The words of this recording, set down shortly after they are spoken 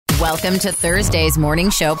Welcome to Thursday's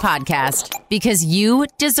Morning Show podcast, because you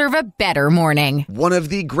deserve a better morning. One of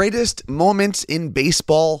the greatest moments in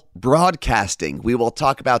baseball broadcasting. We will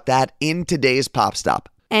talk about that in today's Pop Stop.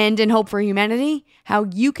 And in Hope for Humanity, how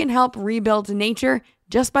you can help rebuild nature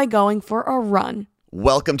just by going for a run.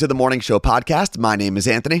 Welcome to the Morning Show podcast. My name is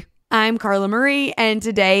Anthony. I'm Carla Marie, and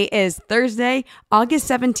today is Thursday, August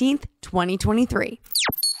 17th, 2023.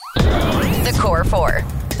 The Core Four.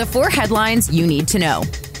 The four headlines you need to know.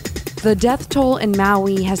 The death toll in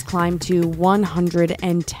Maui has climbed to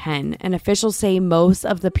 110, and officials say most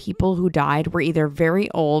of the people who died were either very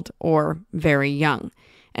old or very young.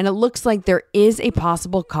 And it looks like there is a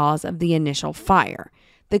possible cause of the initial fire.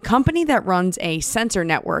 The company that runs a sensor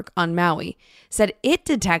network on Maui said it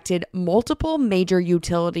detected multiple major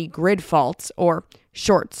utility grid faults, or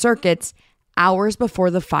short circuits, hours before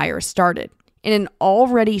the fire started. In an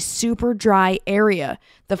already super dry area,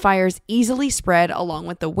 the fires easily spread along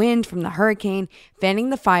with the wind from the hurricane,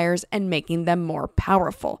 fanning the fires and making them more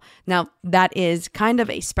powerful. Now, that is kind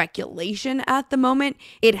of a speculation at the moment.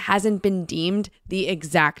 It hasn't been deemed the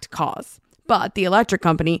exact cause. But the electric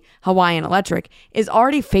company, Hawaiian Electric, is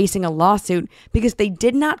already facing a lawsuit because they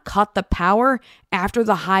did not cut the power after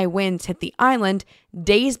the high winds hit the island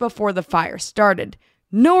days before the fire started,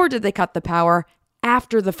 nor did they cut the power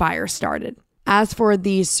after the fire started. As for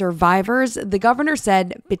the survivors, the governor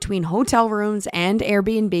said between hotel rooms and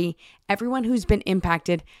Airbnb, everyone who's been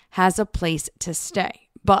impacted has a place to stay.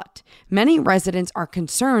 But many residents are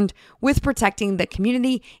concerned with protecting the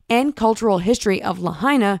community and cultural history of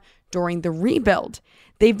Lahaina during the rebuild.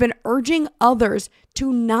 They've been urging others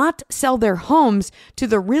to not sell their homes to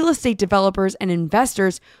the real estate developers and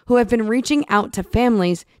investors who have been reaching out to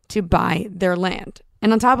families to buy their land.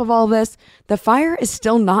 And on top of all this, the fire is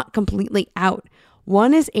still not completely out.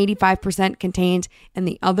 One is 85% contained and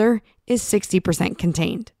the other is 60%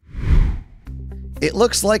 contained. It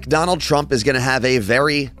looks like Donald Trump is going to have a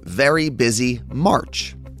very, very busy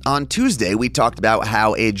March. On Tuesday, we talked about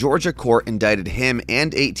how a Georgia court indicted him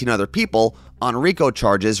and 18 other people on RICO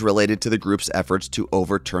charges related to the group's efforts to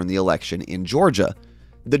overturn the election in Georgia.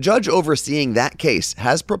 The judge overseeing that case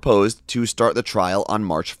has proposed to start the trial on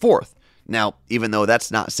March 4th. Now, even though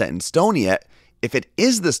that's not set in stone yet, if it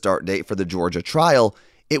is the start date for the Georgia trial,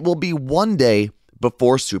 it will be one day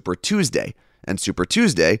before Super Tuesday. And Super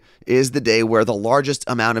Tuesday is the day where the largest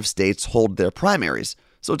amount of states hold their primaries.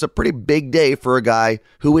 So it's a pretty big day for a guy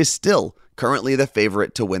who is still currently the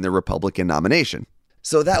favorite to win the Republican nomination.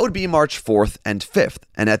 So that would be March 4th and 5th.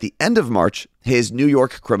 And at the end of March, his New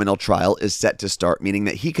York criminal trial is set to start, meaning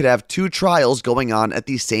that he could have two trials going on at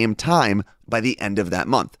the same time by the end of that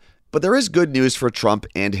month. But there is good news for Trump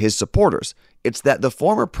and his supporters. It's that the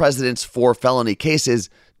former president's 4 felony cases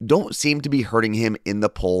don't seem to be hurting him in the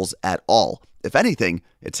polls at all. If anything,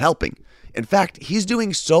 it's helping. In fact, he's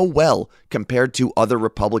doing so well compared to other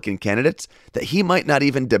Republican candidates that he might not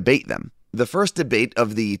even debate them. The first debate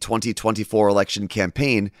of the 2024 election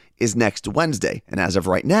campaign is next Wednesday, and as of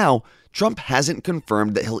right now, Trump hasn't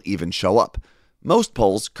confirmed that he'll even show up. Most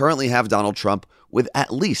polls currently have Donald Trump with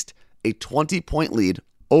at least a 20-point lead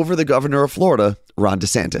over the governor of Florida, Ron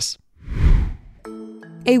DeSantis.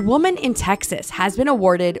 A woman in Texas has been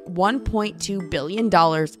awarded $1.2 billion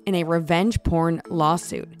in a revenge porn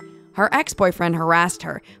lawsuit. Her ex-boyfriend harassed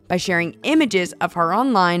her by sharing images of her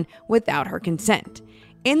online without her consent.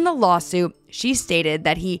 In the lawsuit, she stated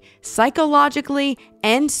that he psychologically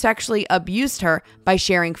and sexually abused her by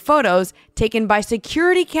sharing photos taken by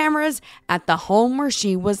security cameras at the home where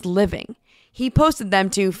she was living. He posted them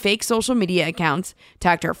to fake social media accounts,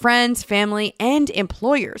 tagged her friends, family, and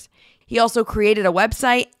employers. He also created a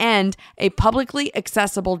website and a publicly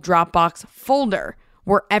accessible Dropbox folder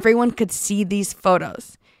where everyone could see these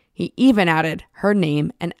photos. He even added her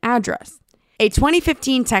name and address. A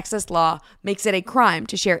 2015 Texas law makes it a crime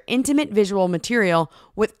to share intimate visual material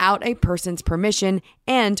without a person's permission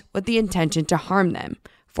and with the intention to harm them.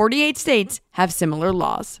 48 states have similar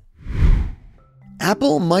laws.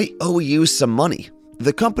 Apple might owe you some money.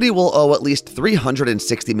 The company will owe at least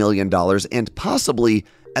 $360 million and possibly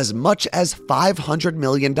as much as $500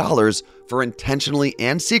 million for intentionally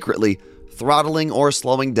and secretly throttling or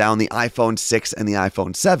slowing down the iPhone 6 and the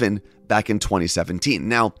iPhone 7 back in 2017.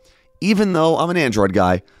 Now, even though I'm an Android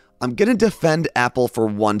guy, I'm going to defend Apple for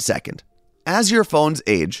 1 second. As your phones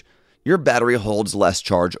age, your battery holds less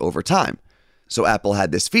charge over time. So Apple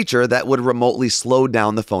had this feature that would remotely slow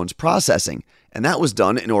down the phone's processing, and that was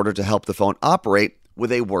done in order to help the phone operate with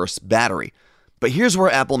a worse battery. But here's where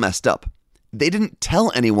Apple messed up. They didn't tell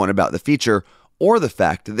anyone about the feature or the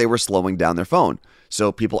fact that they were slowing down their phone.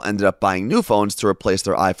 So people ended up buying new phones to replace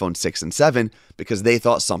their iPhone 6 and 7 because they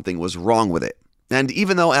thought something was wrong with it. And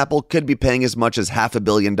even though Apple could be paying as much as $500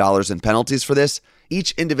 million in penalties for this,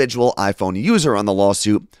 each individual iPhone user on the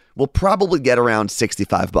lawsuit will probably get around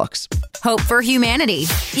 $65. Hope for humanity.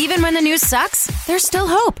 Even when the news sucks, there's still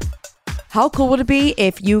hope. How cool would it be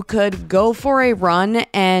if you could go for a run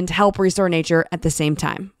and help restore nature at the same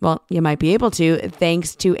time? Well, you might be able to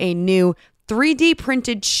thanks to a new 3D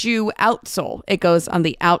printed shoe outsole. It goes on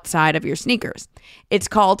the outside of your sneakers. It's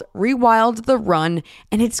called Rewild the Run,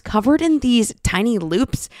 and it's covered in these tiny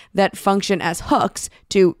loops that function as hooks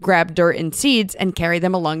to grab dirt and seeds and carry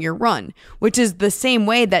them along your run, which is the same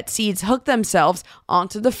way that seeds hook themselves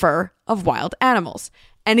onto the fur of wild animals.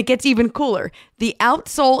 And it gets even cooler. The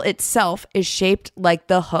outsole itself is shaped like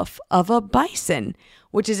the hoof of a bison,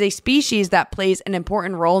 which is a species that plays an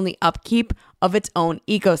important role in the upkeep of its own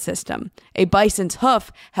ecosystem. A bison's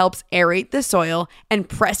hoof helps aerate the soil and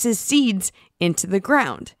presses seeds into the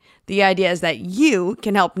ground. The idea is that you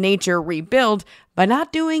can help nature rebuild by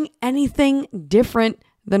not doing anything different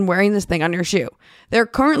than wearing this thing on your shoe. They're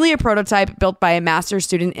currently a prototype built by a master's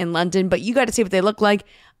student in London, but you got to see what they look like.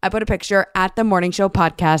 I put a picture at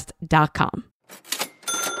themorningshowpodcast.com.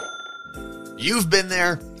 You've been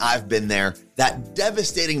there, I've been there. That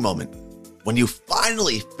devastating moment when you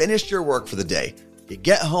finally finished your work for the day. You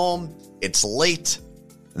get home, it's late,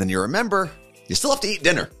 and then you remember you still have to eat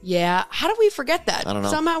dinner. Yeah, how do we forget that? I don't know.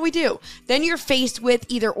 Somehow we do. Then you're faced with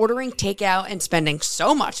either ordering takeout and spending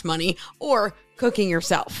so much money or cooking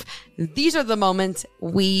yourself. These are the moments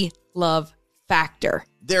we love Factor.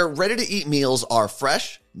 Their ready-to-eat meals are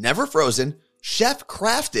fresh, never frozen,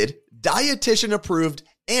 chef-crafted, dietitian-approved,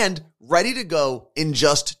 and ready to go in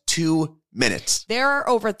just 2 minutes. There are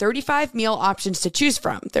over 35 meal options to choose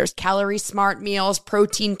from. There's Calorie Smart meals,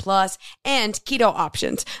 Protein Plus, and keto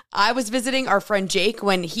options. I was visiting our friend Jake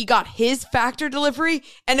when he got his Factor delivery,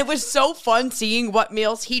 and it was so fun seeing what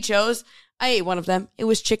meals he chose. I ate one of them. It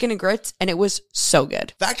was chicken and grits, and it was so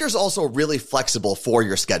good. Factor is also really flexible for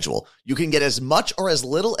your schedule. You can get as much or as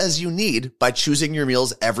little as you need by choosing your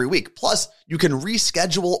meals every week. Plus, you can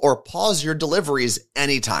reschedule or pause your deliveries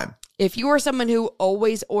anytime. If you are someone who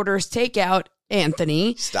always orders takeout,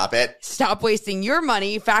 Anthony, Stop it. Stop wasting your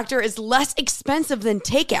money. Factor is less expensive than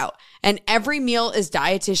takeout, and every meal is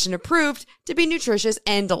dietitian approved to be nutritious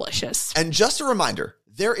and delicious. And just a reminder,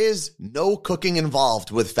 there is no cooking involved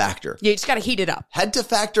with Factor. You just got to heat it up. Head to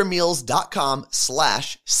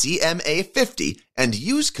factormeals.com/CMA50 and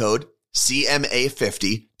use code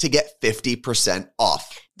CMA50 to get 50%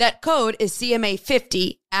 off. That code is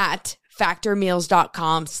CMA50 at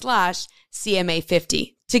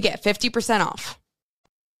factormeals.com/CMA50 to get 50% off.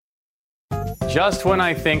 Just when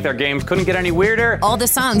I think their games couldn't get any weirder. All the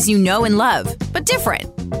songs you know and love, but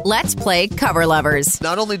different. Let's play Cover Lovers.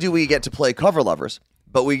 Not only do we get to play Cover Lovers,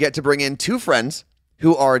 but we get to bring in two friends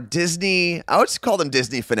who are Disney, I would call them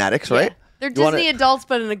Disney fanatics, right? They're Disney adults,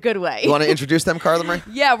 but in a good way. You want to introduce them, Carla Marie?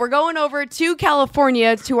 Yeah, we're going over to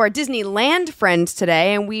California to our Disneyland friends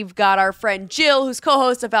today, and we've got our friend Jill, who's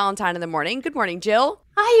co-host of Valentine in the Morning. Good morning, Jill.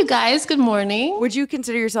 Hi, you guys. Good morning. Would you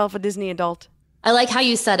consider yourself a Disney adult? I like how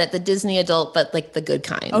you said it, the Disney adult, but like the good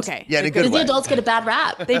kind. Okay. Yeah, in a good Disney way. adults get a bad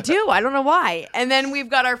rap. They do. I don't know why. And then we've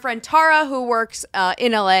got our friend Tara, who works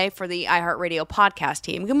in LA for the iHeartRadio podcast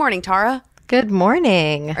team. Good morning, Tara. Good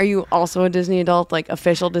morning. Are you also a Disney adult, like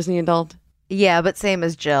official Disney adult? Yeah, but same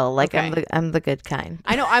as Jill. Like Okay. I'm the good kind.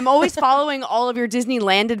 I know. I'm always following all of your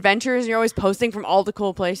Disneyland adventures. And you're always posting from all the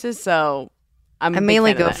cool places. So I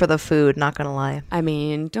mainly go for the food, not gonna lie. I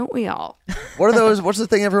mean, don't we all? What are those? What's the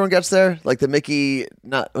thing everyone gets there? Like the Mickey,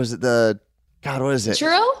 was it the, God, what is it?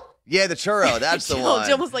 Churro? Yeah, the churro. That's the one.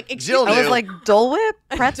 Jill was like, Jill I was knew. like Dole Whip,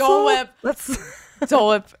 pretzel. Dole Whip. That's Dole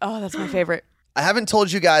Whip. Oh, that's my favorite. I haven't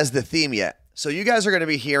told you guys the theme yet. So you guys are going to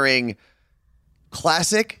be hearing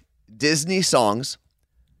classic Disney songs,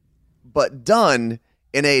 but done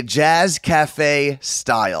in a jazz cafe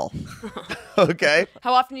style. Okay?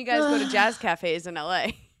 How often you guys go to jazz cafes in LA?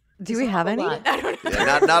 Do we have any?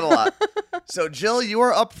 Yeah, not a lot. So Jill, you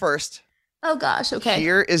are up first. Oh, gosh. Okay.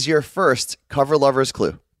 Here is your first Cover Lovers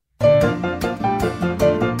clue.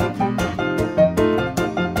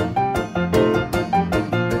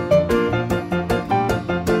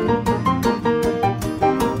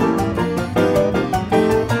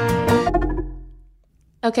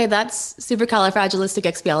 Okay, that's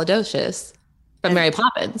supercalifragilisticexpialidocious from Mary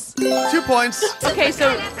Poppins. 2 points. Okay,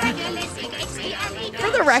 so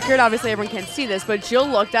for the record, obviously everyone can't see this, but Jill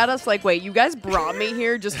looked at us like, wait, you guys brought me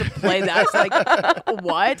here just to play that? It's like,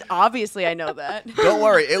 what? Obviously I know that. Don't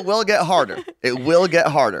worry. It will get harder. It will get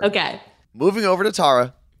harder. Okay. Moving over to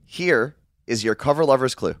Tara. Here is your cover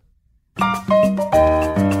lover's clue.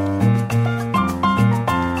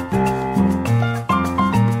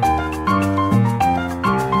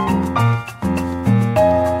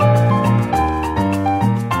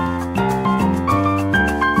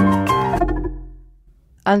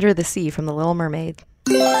 Under the Sea from The Little Mermaid.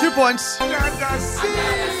 2 points. All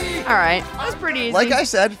right. That's pretty easy. Like I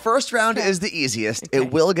said, first round is the easiest. Okay.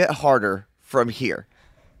 It will get harder from here.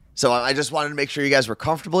 So I just wanted to make sure you guys were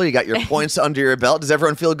comfortable. You got your points under your belt. Does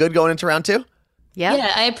everyone feel good going into round 2? Yeah.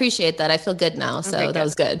 Yeah, I appreciate that. I feel good now, so Okay, that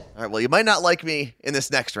was good. All right, well, you might not like me in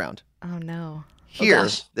this next round. Oh, no. Here,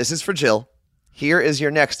 gosh. this is for Jill. Here is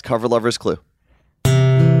your next cover lover's clue.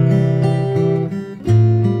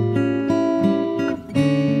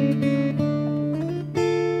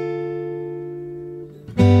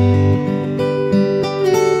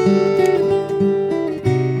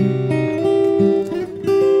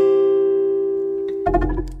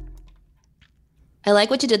 I like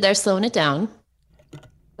what you did there, slowing it down.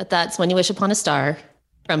 But that's When You Wish Upon a Star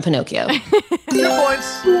from Pinocchio. 2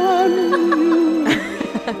 points.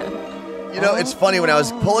 You know, it's funny when I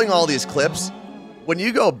was pulling all these clips, when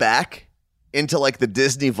you go back into like the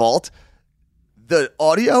Disney vault, the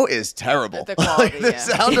audio is terrible. The quality, the yeah.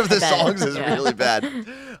 sound of the songs is really bad.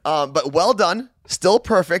 But well done. Still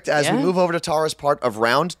perfect as we Yeah. move over to Tara's part of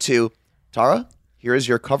round 2. Tara, here is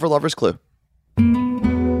your cover lover's clue.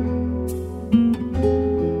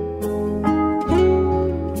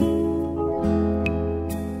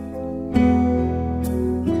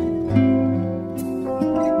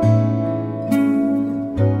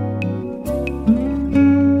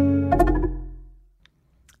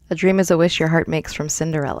 A Dream is a Wish Your Heart Makes from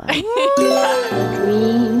Cinderella.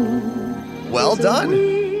 Well done.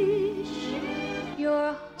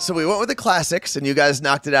 So we went with the classics, and you guys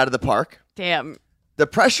knocked it out of the park. Damn. The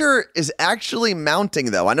pressure is actually mounting,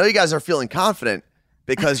 though. I know you guys are feeling confident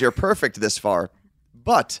because you're perfect this far,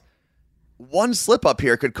 but one slip up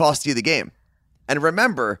here could cost you the game. And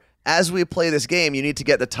remember, as we play this game, you need to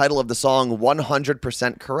get the title of the song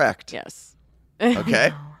 100% correct. Yes.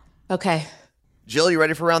 Okay? Okay. Jill, you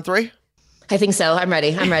ready for round 3? I think so. I'm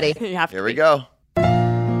ready. I'm ready. You have to Here we be. go.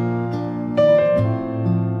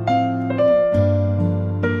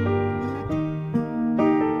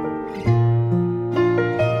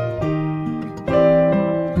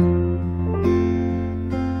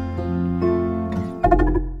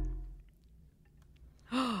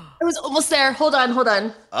 I was almost there. Hold on.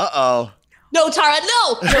 Uh-oh. No, Tara,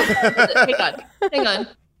 no. Hang on.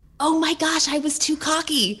 Oh my gosh, I was too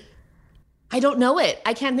cocky. I don't know it.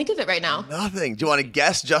 I can't think of it right now. Nothing. Do you want to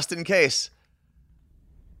guess just in case?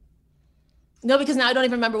 No, because now I don't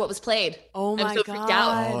even remember what was played. Oh my I'm so freaked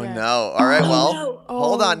out. Oh, no. All right, well, no.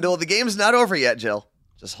 hold on. No, the game's not over yet, Jill.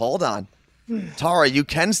 Just hold on. Tara, you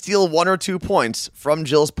can steal 1 or 2 points from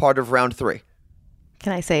Jill's part of round 3.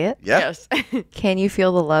 Can I say it? Yeah? Yes. Can You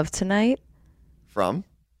Feel the Love Tonight? From?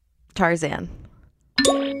 Tarzan.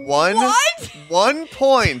 1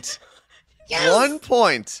 point. Yes. 1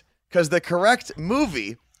 point. Because the correct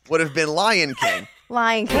movie would have been Lion King.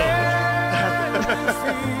 Lion King.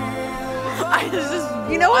 I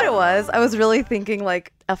just, You know what it was? I was really thinking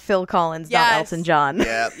like a Phil Collins, not Yes. Elton John.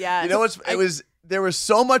 Yeah. Yes. You know what's? There was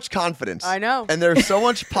so much confidence. I know. And there's so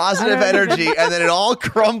much positive energy, and then it all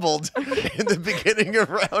crumbled in the beginning of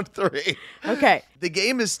round 3. okay. The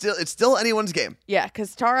game is still anyone's game. Yeah,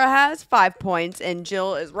 because Tara has 5 points and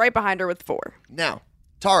Jill is right behind her with 4. Now,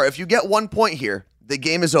 Tara, if you get 1 point here, the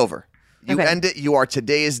game is over. You Okay. end it, you are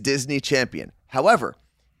today's Disney champion. However,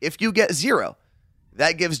 if you get 0,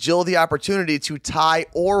 that gives Jill the opportunity to tie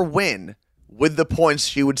or win with the points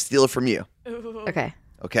she would steal from you. Okay.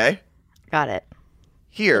 Okay? Got it.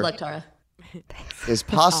 Here Good luck, Tara. is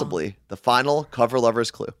possibly the final cover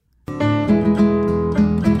lover's clue.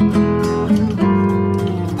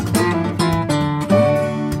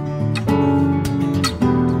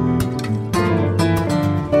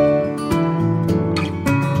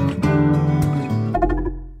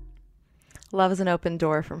 Love is an Open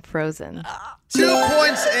Door from Frozen. 2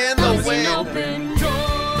 points and the win.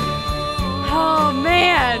 Oh,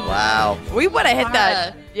 man. Wow. We would have hit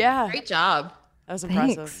that. Tara, Yeah. Great job. That was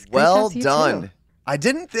impressive. Thanks. Great Well job to you, done. too. I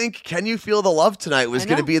didn't think Can You Feel the Love Tonight was I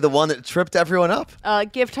going to know. be the one that tripped everyone up.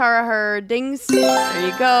 Give Tara her dings. There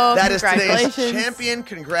you go. That is today's Congratulations. champion.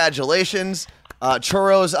 Congratulations.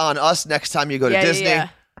 Churros on us next time you go to Yeah, Disney. yeah.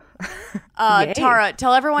 Yay. Tara,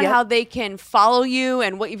 tell everyone Yep. how they can follow you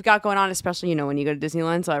and what you've got going on, especially, when you go to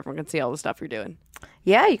Disneyland, so everyone can see all the stuff you're doing.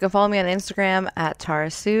 Yeah, you can follow me on Instagram at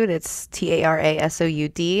Tarasood. It's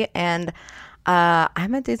TARASOUD. And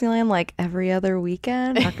I'm at Disneyland like every other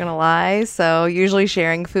weekend, not gonna lie. So usually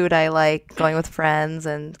sharing food I like, going with friends,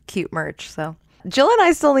 and cute merch. So Jill and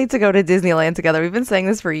I still need to go to Disneyland together. We've been saying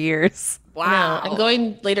this for years. Wow. I'm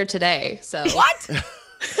going later today. So What?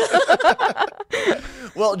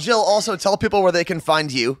 Well, Jill, also tell people where they can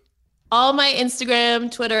find you. all my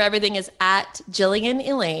Instagram, Twitter, everything is at Jillian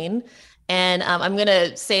Elaine. And I'm going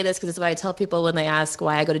to say this because it's what I tell people when they ask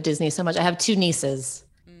why I go to Disney so much. I have 2 nieces.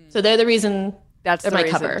 So they're the reason. That's they're the my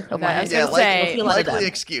reason. cover of Okay. why I Yeah, go. say- likely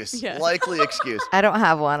excuse. Yeah. Likely excuse. I don't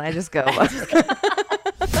have one. I just go.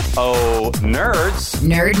 Oh, nerds.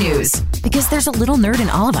 Nerd news. Because there's a little nerd in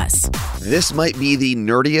all of us. This might be the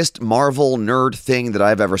nerdiest Marvel nerd thing that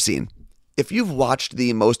I've ever seen. If you've watched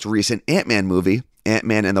the most recent Ant-Man movie,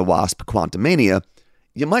 Ant-Man and the Wasp: Quantumania,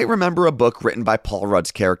 you might remember a book written by Paul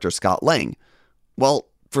Rudd's character Scott Lang. Well,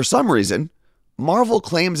 for some reason, Marvel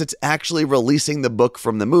claims it's actually releasing the book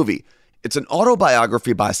from the movie. It's an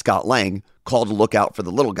autobiography by Scott Lang called Look Out for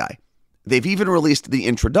the Little Guy. They've even released the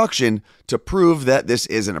introduction to prove that this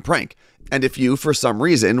isn't a prank. And if you, for some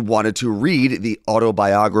reason, wanted to read the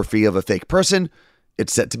autobiography of a fake person,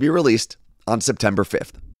 it's set to be released on September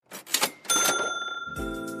 5th.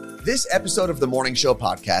 This episode of the Morning Show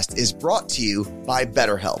podcast is brought to you by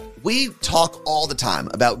BetterHelp. We talk all the time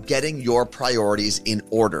about getting your priorities in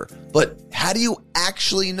order, but how do you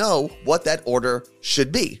actually know what that order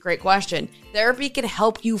should be? Great question. Therapy can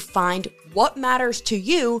help you find what matters to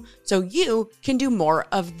you so you can do more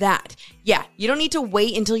of that. Yeah, you don't need to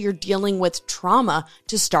wait until you're dealing with trauma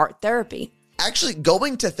to start therapy. Actually,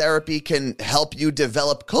 going to therapy can help you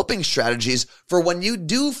develop coping strategies for when you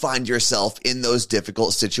do find yourself in those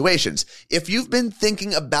difficult situations. If you've been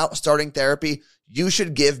thinking about starting therapy, you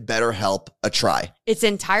should give BetterHelp a try. It's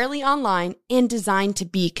entirely online and designed to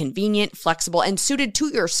be convenient, flexible, and suited to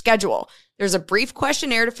your schedule. There's a brief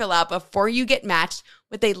questionnaire to fill out before you get matched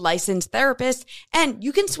with a licensed therapist, and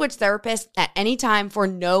you can switch therapists at any time for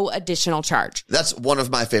no additional charge. That's one of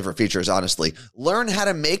my favorite features, honestly. Learn how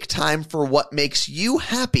to make time for what makes you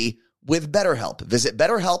happy with BetterHelp. Visit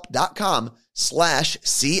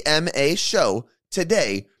BetterHelp.com/CMA show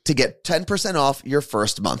today to get 10% off your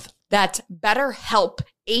first month. That's BetterHelp,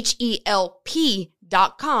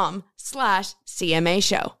 HELP.com/CMA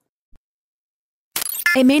show.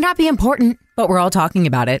 It may not be important, but we're all talking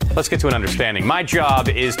about it. Let's get to an understanding. My job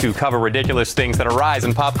is to cover ridiculous things that arise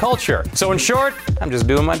in pop culture. So in short, I'm just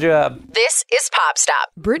doing my job. This is Pop Stop.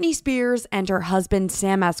 Britney Spears and her husband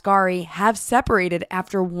Sam Asghari have separated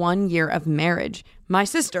after 1 year of marriage. My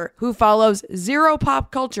sister, who follows zero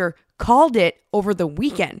pop culture, called it over the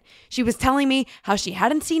weekend. She was telling me how she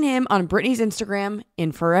hadn't seen him on Britney's Instagram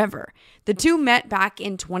in forever. The two met back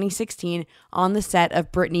in 2016 on the set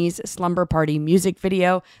of Britney's Slumber Party music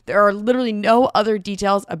video. There are literally no other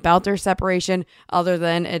details about their separation other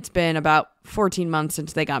than it's been about 14 months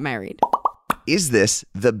since they got married. Is this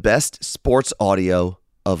the best sports audio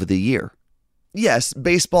of the year? Yes,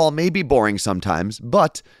 baseball may be boring sometimes,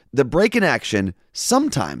 but the break in action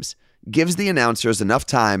sometimes gives the announcers enough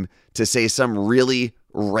time to say some really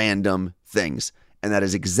random things. And that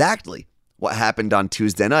is exactly what happened on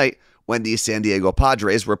Tuesday night when the San Diego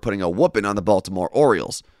Padres were putting a whooping on the Baltimore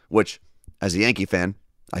Orioles, which, as a Yankee fan,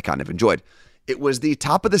 I kind of enjoyed. It was the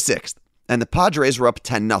top of the 6th, and the Padres were up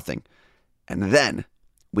 10-0. And then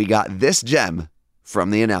we got this gem from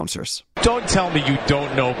the announcers. Don't tell me you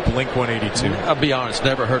don't know Blink-182. I'll be honest,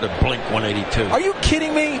 never heard of Blink-182. Are you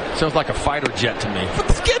kidding me? Sounds like a fighter jet to me.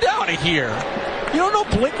 Get out of here. You don't know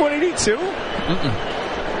Blink-182?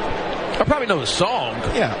 I probably know the song.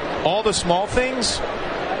 Yeah. All the Small Things?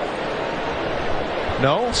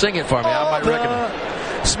 No? Sing it for me. I might recognize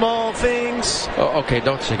it. Small Things. Oh, okay,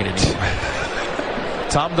 don't sing it anymore.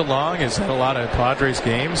 Tom DeLonge has had a lot of Padres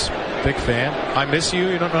games. Big fan. I Miss You.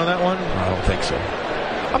 You don't know that one? I don't think so.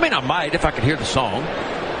 I mean, I might if I could hear the song.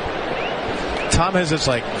 Tom has this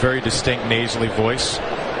like very distinct nasally voice.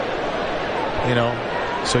 You know?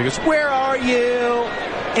 So he goes, "Where are you?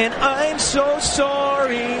 And I'm so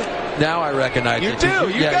sorry." Now I recognize you it. Do.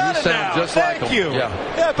 You got you it sound now. just Thank like you. him.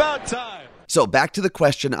 Yeah, about time. So back to the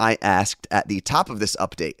question I asked at the top of this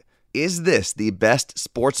update. Is this the best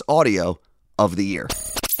sports audio of the year?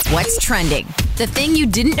 What's trending? The thing you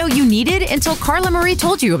didn't know you needed until Carla Marie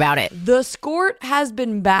told you about it. The Skort has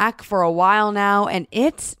been back for a while now, and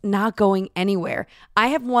it's not going anywhere. I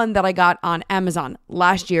have one that I got on Amazon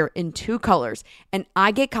last year in 2 colors, and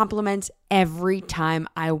I get compliments every time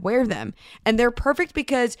I wear them. And they're perfect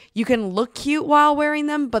because you can look cute while wearing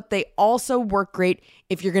them, but they also work great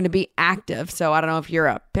if you're going to be active. So I don't know if you're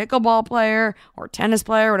a pickleball player or tennis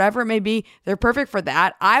player, whatever it may be, they're perfect for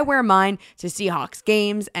that. I wear mine to Seahawks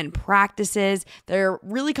games and practices. They're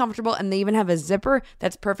really comfortable, and they even have a zipper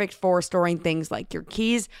that's perfect for storing things like your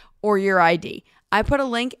keys or your ID. I put a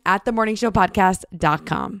link at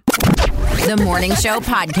themorningshowpodcast.com. The Morning Show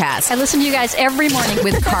Podcast. I listen to you guys every morning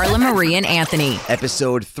With Carla Marie and Anthony.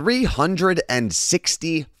 Episode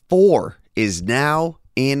 364 is now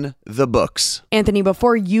in the books. Anthony,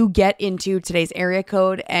 before you get into today's area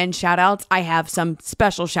code and shout outs, I have some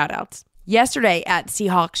special shout outs. Yesterday at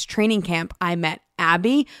Seahawks training camp, I met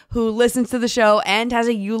Abby, who listens to the show and has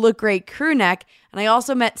a You Look Great crew neck. And I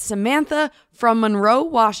also met Samantha from Monroe,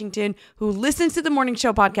 Washington, who listens to the Morning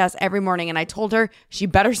Show podcast every morning. And I told her she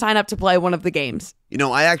better sign up to play one of the games. You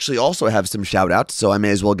know, I actually also have some shout outs, so I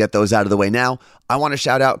may as well get those out of the way now. I want to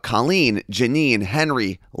shout out Colleen, Janine,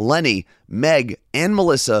 Henry, Lenny, Meg, and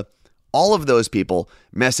Melissa. All of those people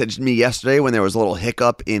messaged me yesterday when there was a little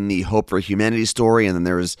hiccup in the Hope for Humanity story, and then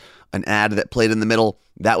there was an ad that played in the middle.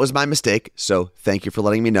 That was my mistake, so thank you for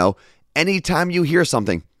letting me know. Anytime you hear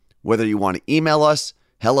something, whether you want to email us,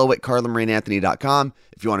 hello@carlamarineanthony.com,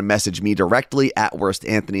 if you want to message me directly at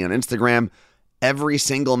WorstAnthony on Instagram, every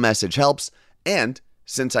single message helps. And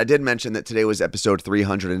since I did mention that today was episode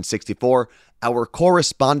 364, our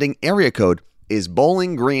corresponding area code is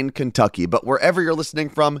Bowling Green, Kentucky. But wherever you're listening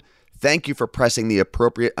from, thank you for pressing the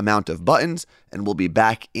appropriate amount of buttons, and we'll be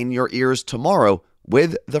back in your ears tomorrow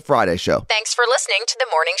with The Friday Show. Thanks for listening to the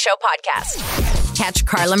Morning Show Podcast. Catch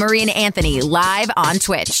Carla Marie and Anthony live on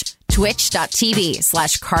Twitch.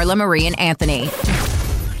 Twitch.tv/Carla Marie and Anthony.